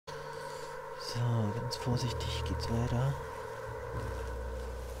So, ganz vorsichtig geht's weiter.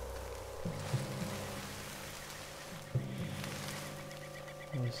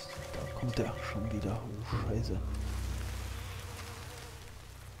 Da kommt der schon wieder. Oh, Scheiße.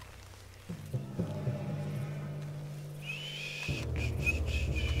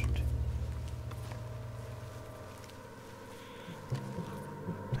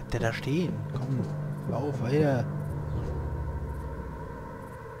 Bleibt der da stehen? Komm, lauf weiter.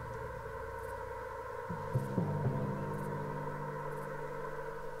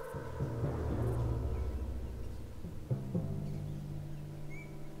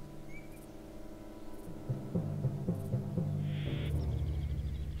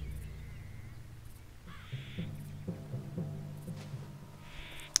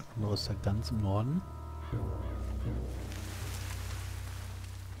 Nur ist da ganz im Norden.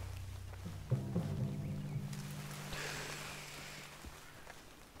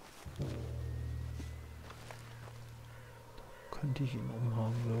 Könnte ich ihn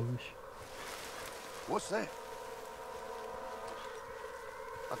umhauen, glaube ich. What's that?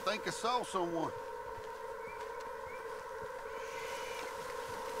 I think I saw someone.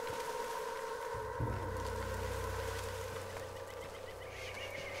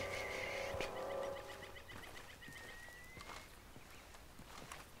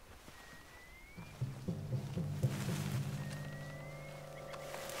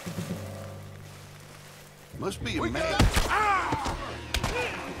 Must be a man. You're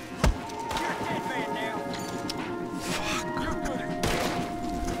a dead man now. You're good at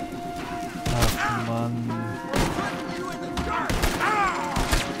Ach Mann. you in the dark.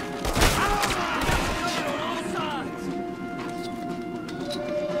 On all sides.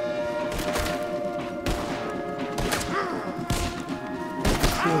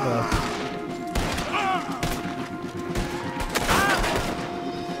 Hier was.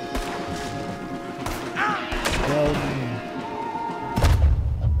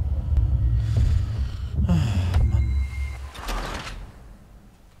 Mann.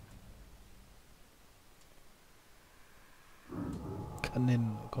 Kann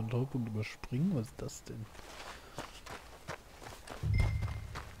den Kontrollpunkt überspringen? Was ist das denn?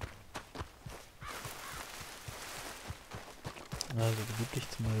 Also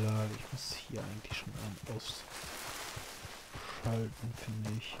Beweglichtsmal, ich muss hier eigentlich schon einen ausschalten, finde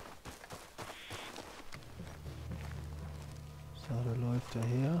ich. So, da läuft er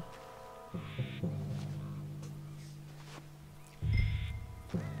her.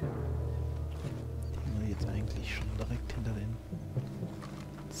 Den wir jetzt eigentlich schon direkt hinter den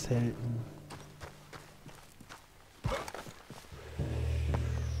Zelten.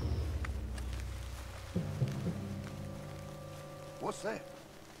 What's that?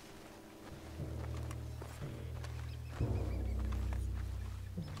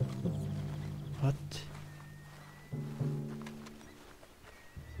 Was?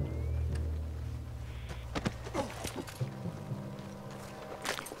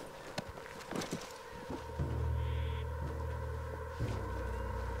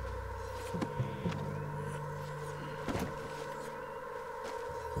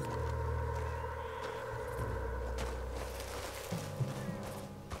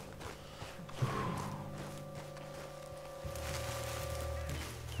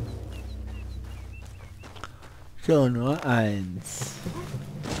 So, nur eins.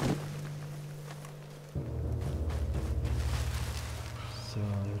 So,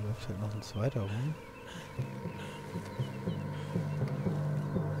 hier läuft halt noch ein zweiter rum.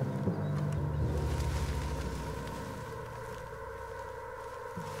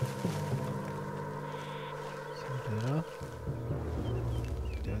 So, der.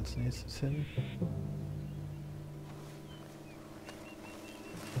 Geht der als nächstes hin.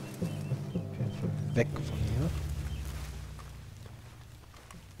 Auf jeden Fall weg von hier.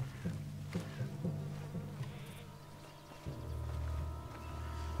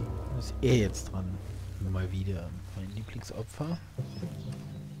 Ist er jetzt dran? Mal wieder mein Lieblingsopfer.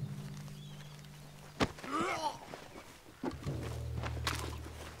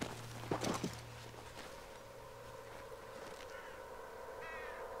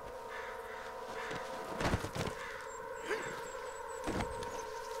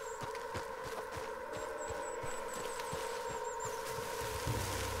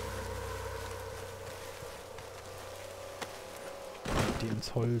 Die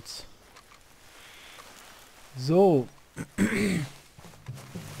ins Holz. So.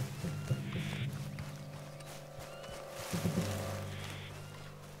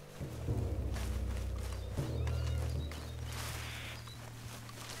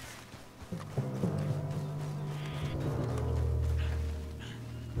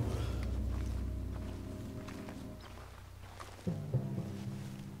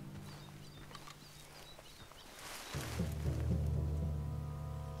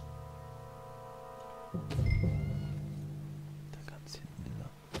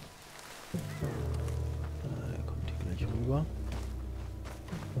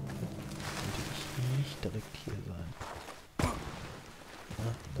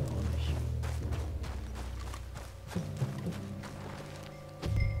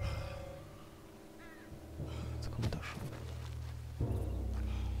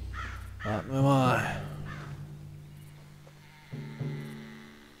 Mal.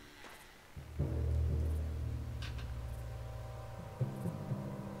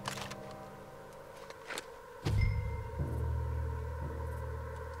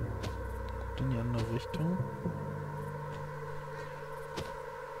 Gut in die andere Richtung.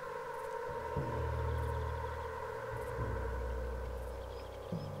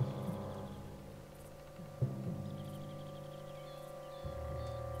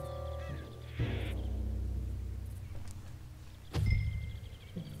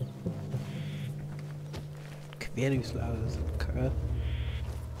 Quer durchs Lager, das ist kacke.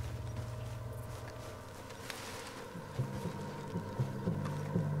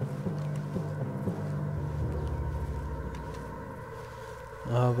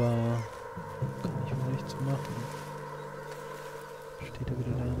 Aber kann ich wohl nichts machen. Steht er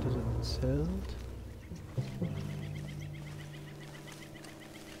wieder da hinter seinem Zelt?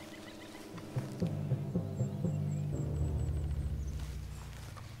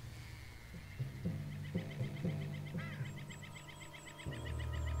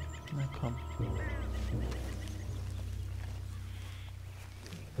 Na komm.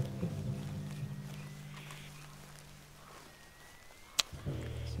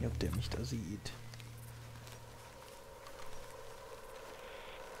 Ich weiß nicht, ob der mich da sieht.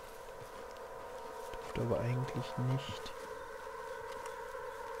 Dürfte aber eigentlich nicht.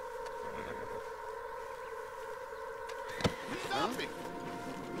 Stop it!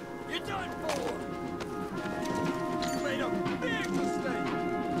 You're done for! You made a big mistake!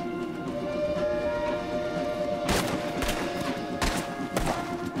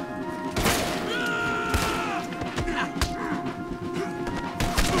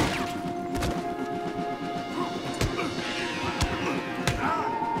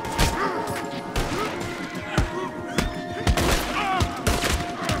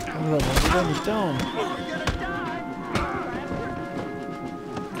 Aber warum geht er nicht down?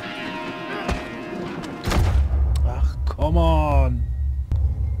 Ach, come on!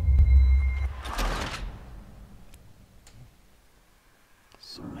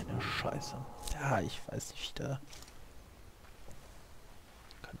 So eine Scheiße. Ja, ich weiß nicht, da.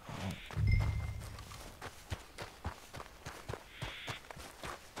 Keine Ahnung.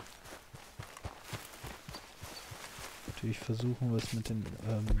 Natürlich versuchen wir es mit den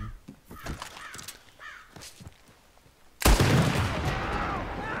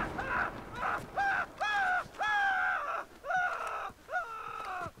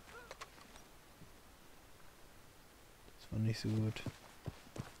das war nicht so gut.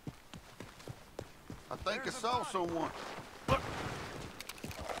 I think I saw someone.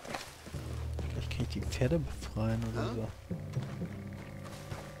 Vielleicht kann ich die Pferde befreien oder so.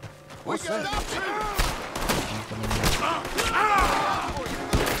 What's that?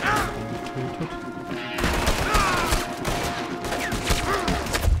 Getötet.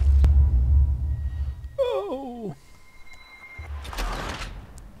 Oh!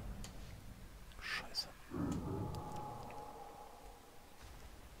 Scheiße.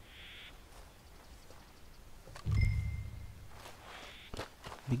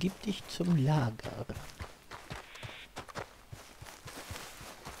 Begib dich zum Lager.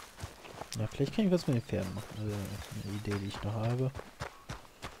 Ja, vielleicht kann ich was mit den Pferden machen. Also eine Idee, die ich noch habe.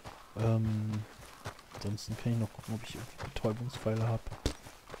 Ansonsten kann ich noch gucken, ob ich irgendwie Betäubungspfeile habe.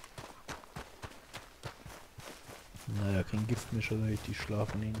 Naja, kein Giftmischer, damit ich die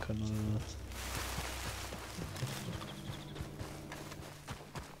schlafen legen kann oder so.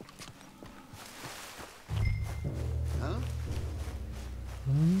 Huh?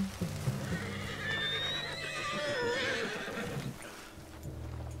 Hm?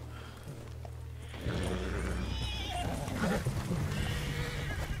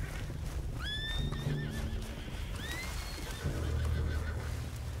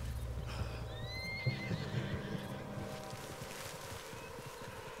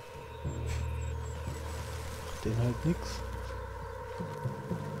 Den halt nix.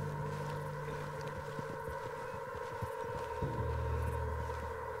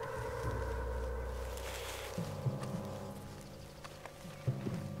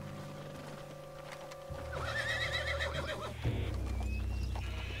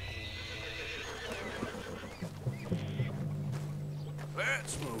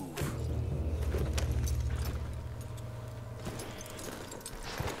 Let's move.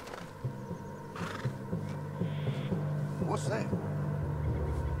 What's that?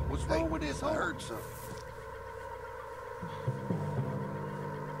 What's wrong with this? I heard something.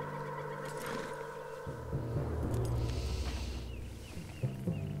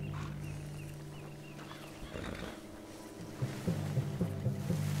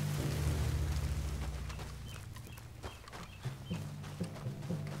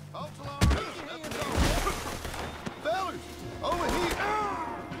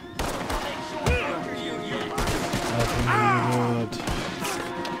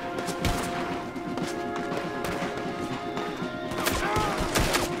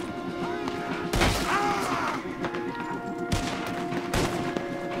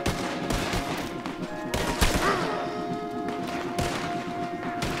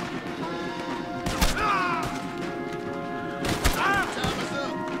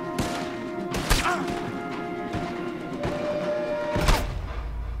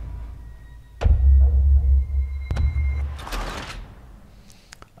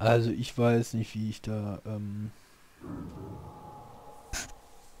 Also ich weiß nicht, wie ich da, wie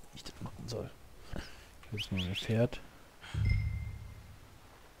ich das machen soll. Ich habe jetzt mal mein Pferd.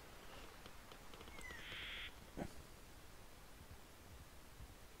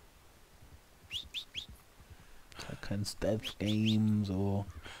 Ist halt kein Stealth-Game, so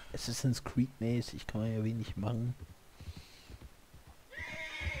Assassin's Creed-mäßig kann man ja wenig machen.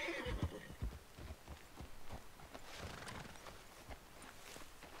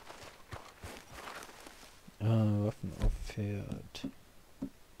 Waffen auf Pferd.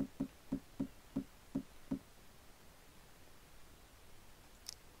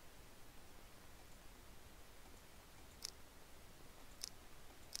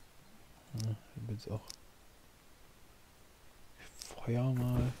 Ich habe jetzt auch Feuer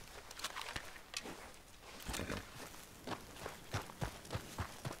mal.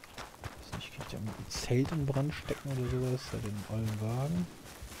 Weiß nicht, kann ich da mit einem Zelt in Brand stecken oder sowas? Bei den ollen Wagen.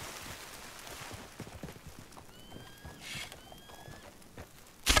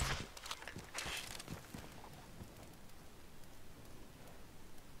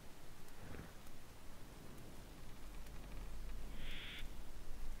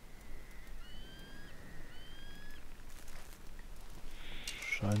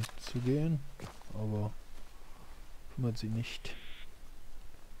 Scheint zu gehen, aber kümmert sie nicht.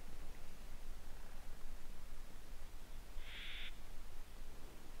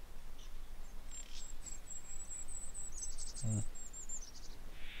 Hm.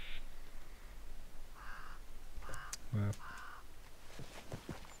 Ja.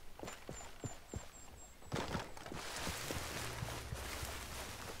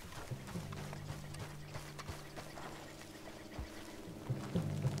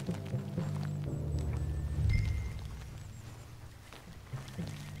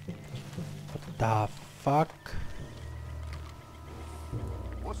 What the fuck?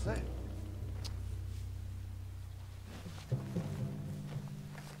 What's that?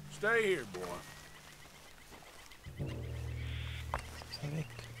 Stay here, boy. Ist er weg?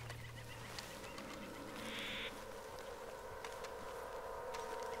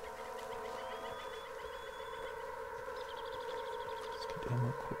 Jetzt geht er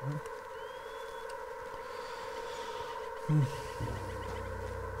mal gucken.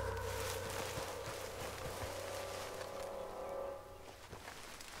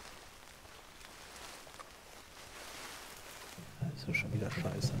 Das ist schon wieder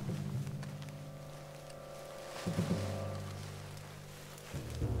scheiße.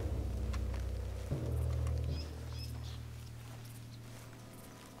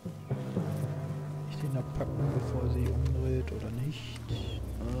 Ich den abpacken, bevor sie umdreht oder nicht.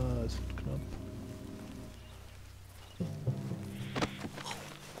 Ah, es wird knapp.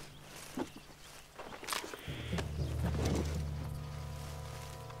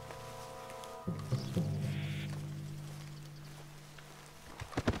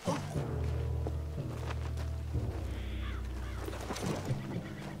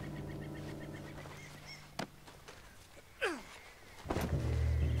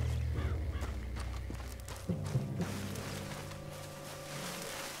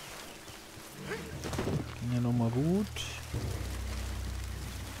 Ging ja nochmal gut.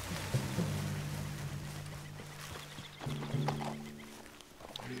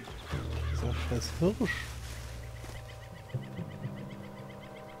 Dieser scheiß Hirsch.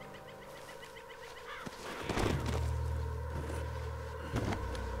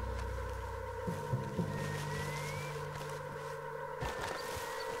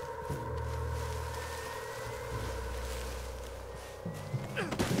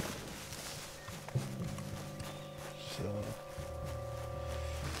 So.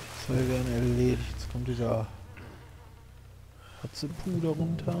 Zwei werden erledigt. Jetzt kommt dieser Hatzepuder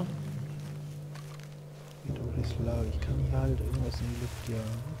runter. Geht über das Lager. Ich kann hier halt irgendwas in die Luft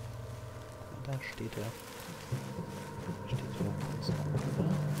jagen. Da steht er. Steht so ganz gut,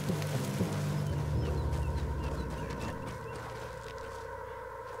 oder?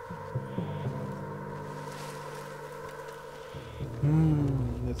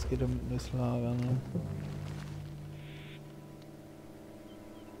 Jetzt geht er mit ins Lager, ne?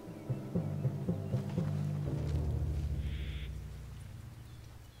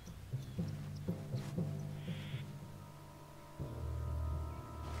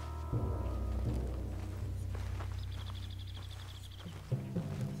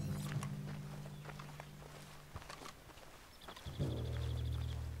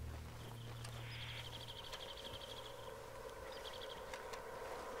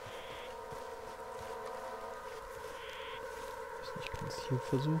 Ich kann es hier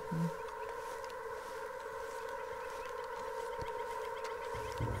versuchen.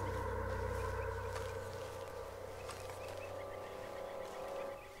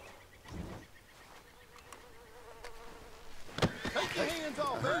 hands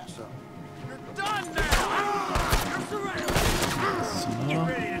off. Heard something. You're done now! You're surrounded! Get So.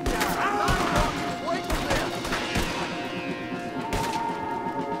 ready to die! Wait for this.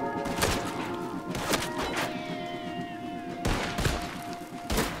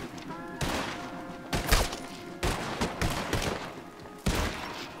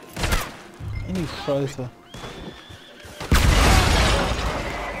 In die Scheiße.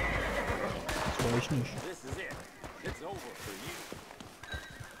 Das war ich nicht. This is it. It's over for you.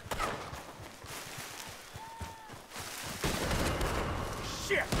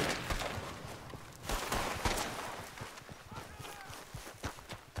 Shit!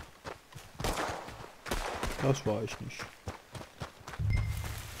 Das war ich nicht.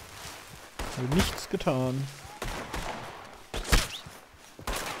 Habe nichts getan.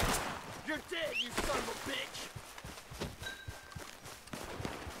 You're dead, you son of a bitch!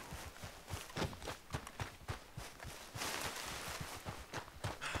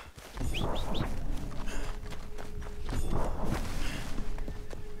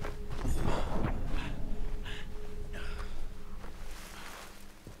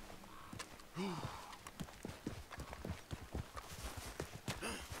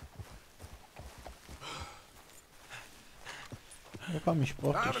 Ja, komm, ich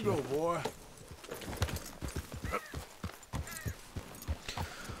brauch Time dich to hier. go, boy.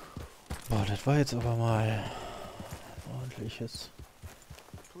 Boah, das war jetzt aber mal ordentliches.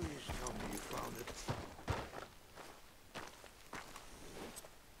 Please tell me you found it.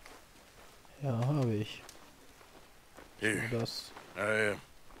 Ja, habe ich. Here, Das. I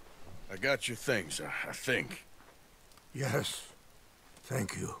got your things, I think. Yes.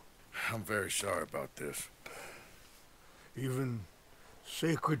 Thank you. I'm very sorry about this. Even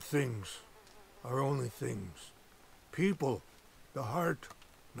sacred things are only things. People, the heart,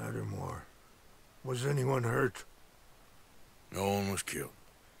 matter more. Was anyone hurt? No one was killed.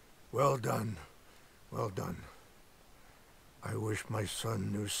 Well done. Well done. I wish my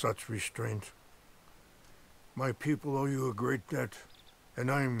son knew such restraint. My people owe you a great debt, and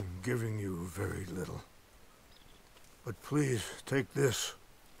I'm giving you very little. But please, take this.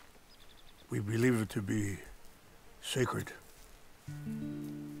 We believe it to be sacred.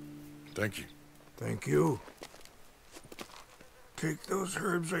 Thank you. Thank you. Take those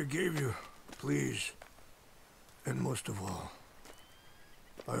herbs I gave you, please. And most of all,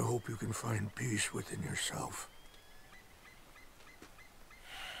 I hope you can find peace within yourself.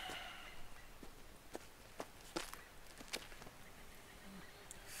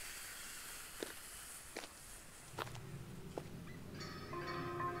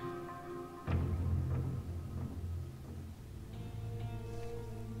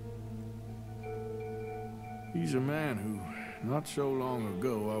 He's a man who, not so long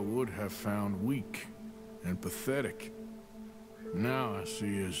ago, I would have found weak and pathetic. Now I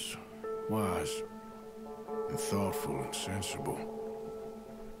see as wise and thoughtful and sensible.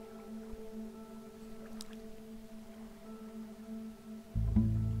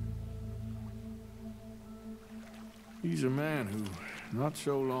 He's a man who, not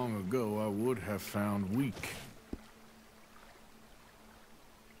so long ago, I would have found weak.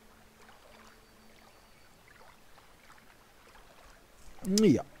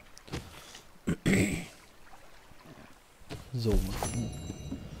 Ja. So, mal gucken.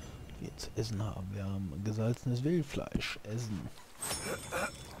 Jetzt Essen haben. Wir haben gesalzenes Wildfleisch. Essen.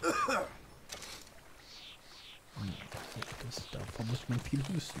 Davon muss man viel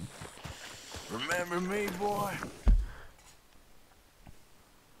wissen. Remember me, boy?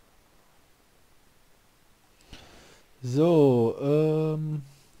 So,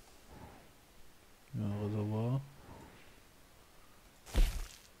 ja, Reservoir.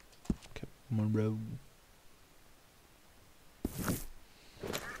 Monroe.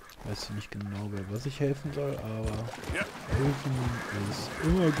 Weiß nicht genau, bei was ich helfen soll, aber helfen ist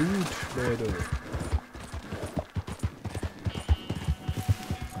immer gut, Leute.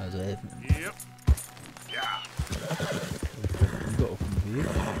 Also helfen. Yep. Yeah. Über auf dem Weg.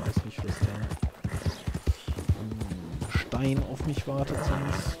 Ich weiß nicht, was da Stein auf mich wartet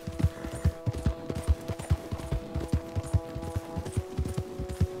sonst.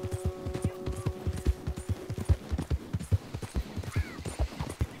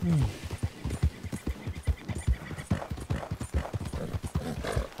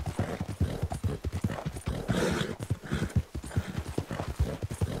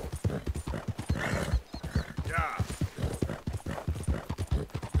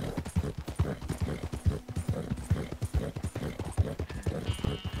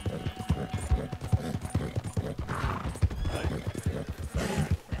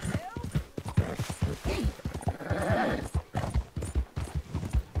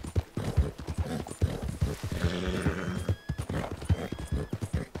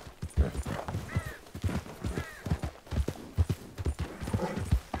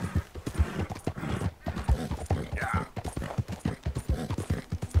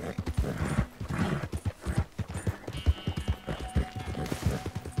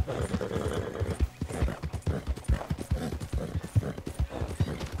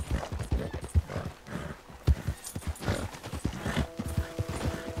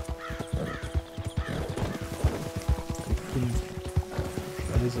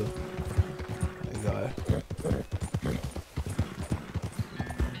 Scheiße. Egal.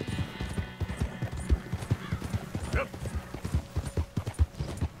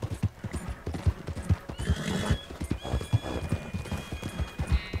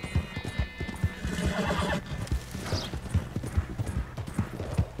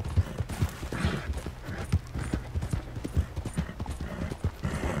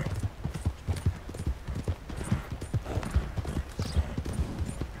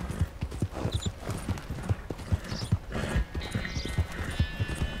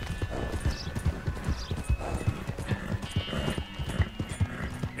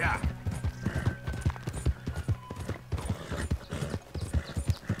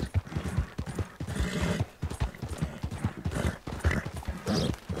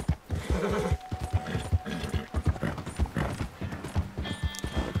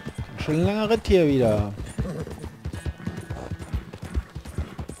 Schön langer Ritt hier wieder.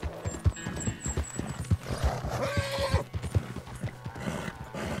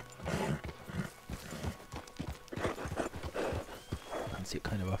 Du kannst hier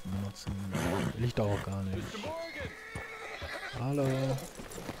keine Waffen benutzen. Will ich doch auch gar nicht. Hallo.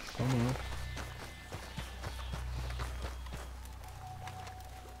 Komm mal.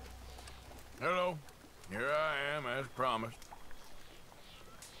 Hello. Here I am, as promised.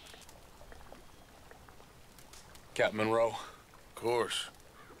 Captain Monroe. Of course.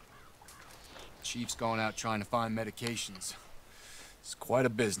 Chief's going out trying to find medications. It's quite a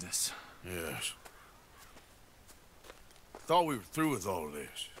business. Yes. Thought we were through with all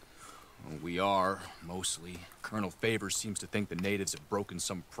this. Well, we are, mostly. Colonel Favors seems to think the natives have broken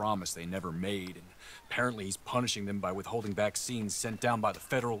some promise they never made, and apparently he's punishing them by withholding vaccines sent down by the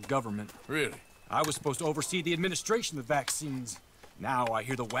federal government. Really? I was supposed to oversee the administration of the vaccines. Now I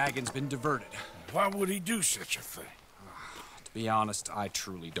hear the wagon's been diverted. Why would he do such a thing? To be honest, I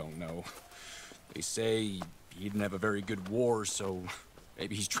truly don't know. They say he didn't have a very good war, so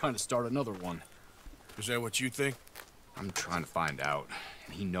maybe he's trying to start another one. Is that what you think? I'm trying to find out,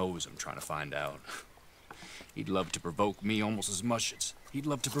 and he knows I'm trying to find out. He'd love to provoke me almost as much as he'd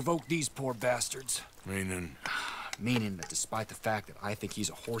love to provoke these poor bastards. Meaning? Meaning that despite the fact that I think he's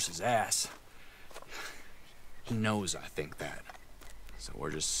a horse's ass, he knows I think that. So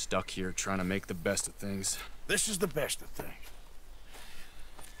we're just stuck here trying to make the best of things. This is the best of things.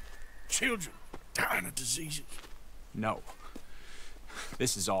 Children dying of diseases. No.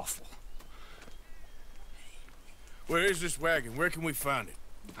 This is awful. Where is this wagon? Where can we find it?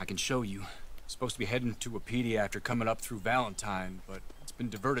 I can show you. Supposed to be heading to a PD after coming up through Valentine, but it's been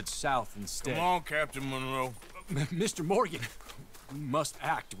diverted south instead. Come on, Captain Monroe. Mr. Morgan, we must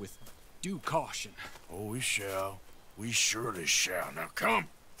act with due caution. Oh, we shall. We surely shall. Now come.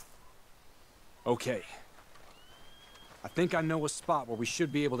 Okay. I think I know a spot where we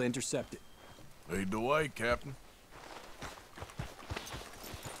should be able to intercept it. Lead the way, Captain.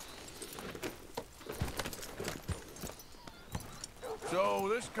 So,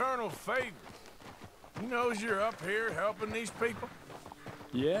 this Colonel Favors, he knows you're up here helping these people?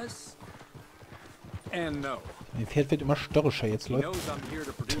 Yes and no. Mein Pferd wird immer störrischer. Jetzt He läuft knows I'm here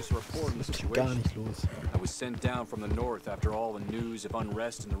to produce a report on the es gar situation. nicht los. I was sent down from the north after all the news of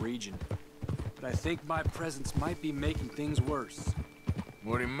unrest in the region. But I think my presence might be making things worse.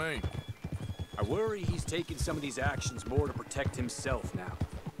 What do you mean? I worry he's taking some of these actions more to protect himself now.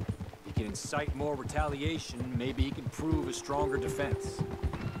 He can incite more retaliation, maybe he can prove a stronger defense.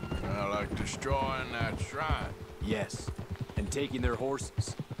 Like destroying that shrine. Yes, and taking their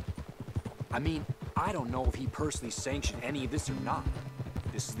horses. I mean, I don't know if he personally sanctioned any of this or not.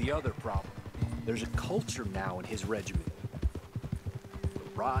 This is the other problem. There's a culture now in his regiment. The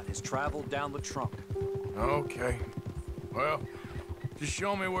rot has traveled down the trunk. Okay. Well, just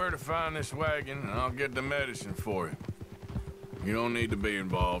show me where to find this wagon, and I'll get the medicine for you. You don't need to be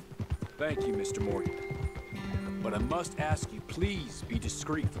involved. Thank you, Mr. Morgan. But I must ask you, please be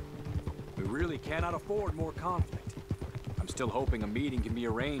discreet. We really cannot afford more conflict. I'm still hoping a meeting can be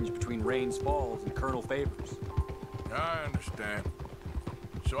arranged between Rains Falls and Colonel Favors. I understand.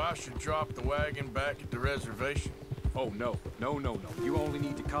 So I should drop the wagon back at the reservation? Oh, no. No. You only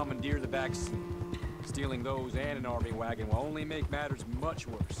need to commandeer the vaccine. Stealing those and an army wagon will only make matters much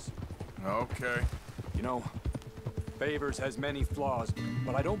worse. Okay. You know, Favors has many flaws,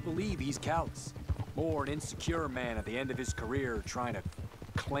 but I don't believe he's callous. More an insecure man at the end of his career trying to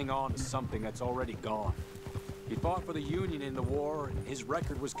cling on to something that's already gone. He fought for the Union in the war, and his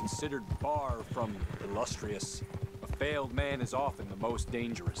record was considered far from illustrious. A failed man is often the most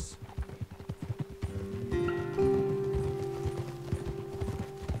dangerous.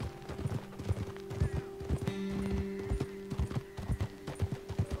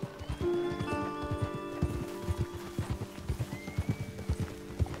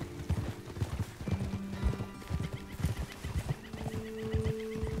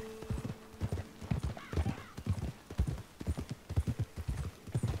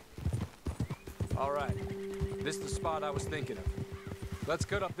 All right. This is the spot I was thinking of. Let's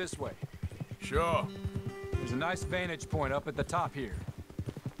cut up this way. Sure. There's a nice vantage point up at the top here.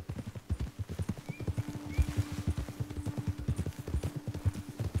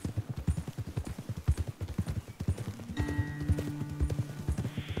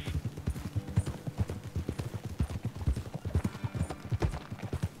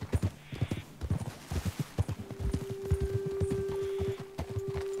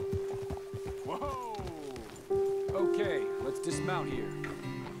 Okay, let's dismount here.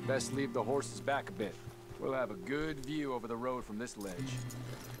 Best leave the horses back a bit. We'll have a good view over the road from this ledge.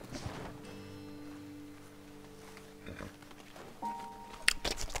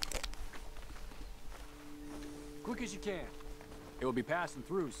 Quick as you can. It will be passing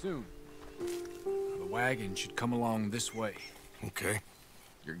through soon. The wagon should come along this way. Okay.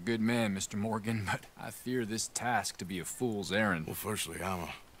 You're a good man, Mr. Morgan, but I fear this task to be a fool's errand. Well, firstly, I'm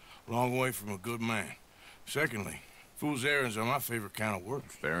a long way from a good man. Secondly, fool's errands are my favorite kind of work.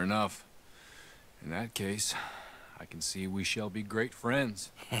 Fair enough. In that case, I can see we shall be great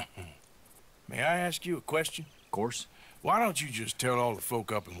friends. May I ask you a question? Of course. Why don't you just tell all the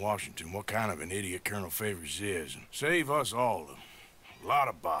folk up in Washington what kind of an idiot Colonel Favors is, and save us all a lot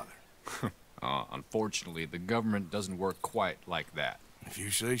of bother? Unfortunately, the government doesn't work quite like that. If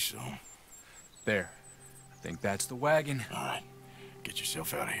you say so. There. I think that's the wagon. All right. Get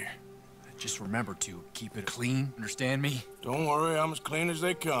yourself out of here. Just remember to keep it clean, understand me? Don't worry, I'm as clean as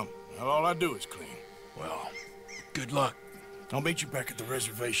they come. All I do is clean. Well, good luck. I'll meet you back at the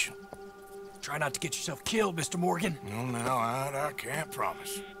reservation. Try not to get yourself killed, Mr. Morgan. No, now, I can't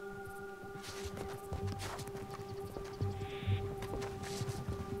promise.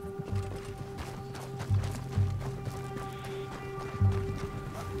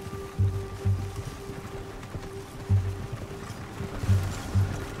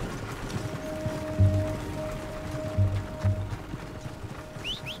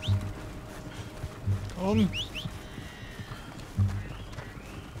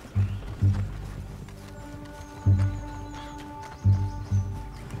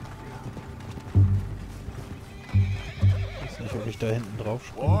 Ich weiß nicht, ob ich da hinten drauf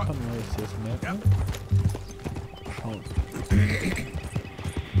springen kann, oder ich es jetzt merke. Schauen.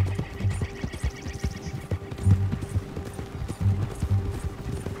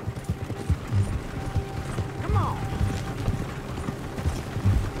 Come on.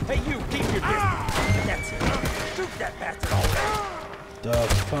 Hey, you, keep your distance. That's it. Shoot that bastard already. The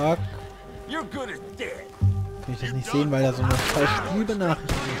fuck? You're good as dead. Kann ich das nicht sehen, weil da so eine scheiß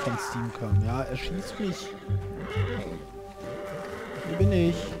Spielbenachrichtigung von Steam kam. Ja, er schießt mich. Hier bin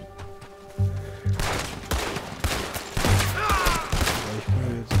ich. Aber ich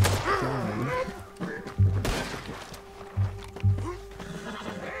kann jetzt nicht sagen.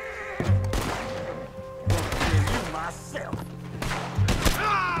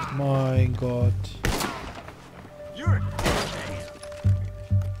 Mein Gott.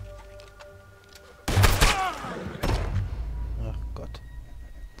 Ach Gott.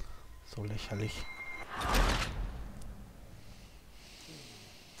 So lächerlich.